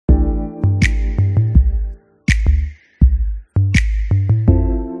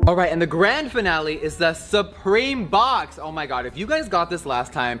All right, and the grand finale is the Supreme box. Oh my God, if you guys got this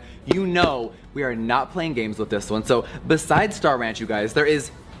last time, you know we are not playing games with this one. So besides Star Ranch, you guys, there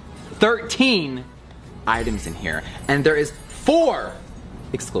is 13 items in here, and there is 4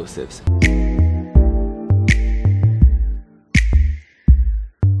 exclusives.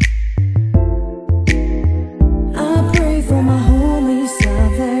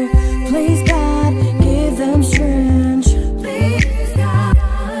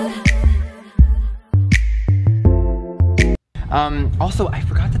 Also, I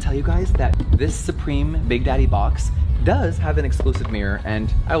forgot to tell you guys that this Supreme Big Daddy box does have an exclusive mirror,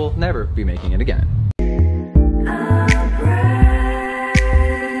 and I will never be making it again.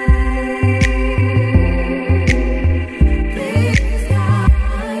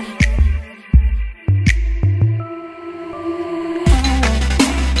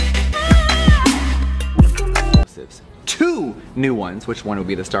 Two new ones, which one will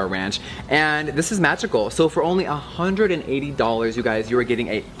be the Star Ranch, and this is magical. So for only $180, you guys, you are getting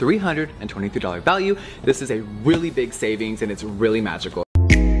a $323 value. This is a really big savings, and it's really magical.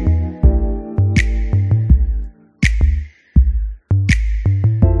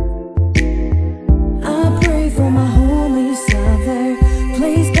 I pray for my homies out there.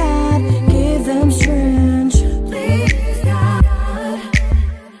 Please God, give them strength. Please God.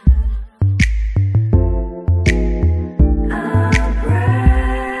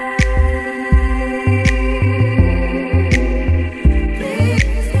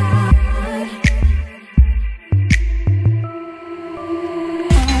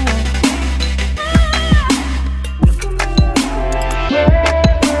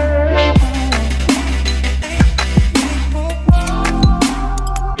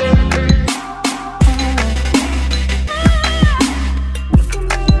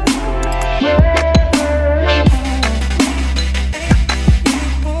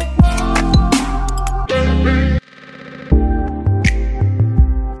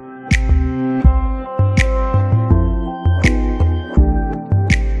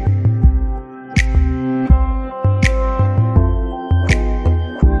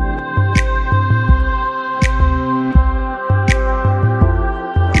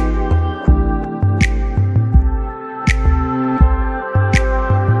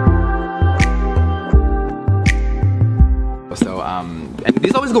 And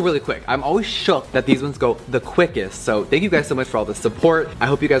these always go really quick. I'm always shocked that these ones go the quickest. So thank you guys so much for all the support. I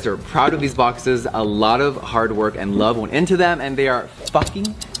hope you guys are proud of these boxes. A lot of hard work and love went into them, and they are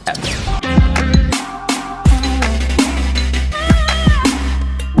fucking epic.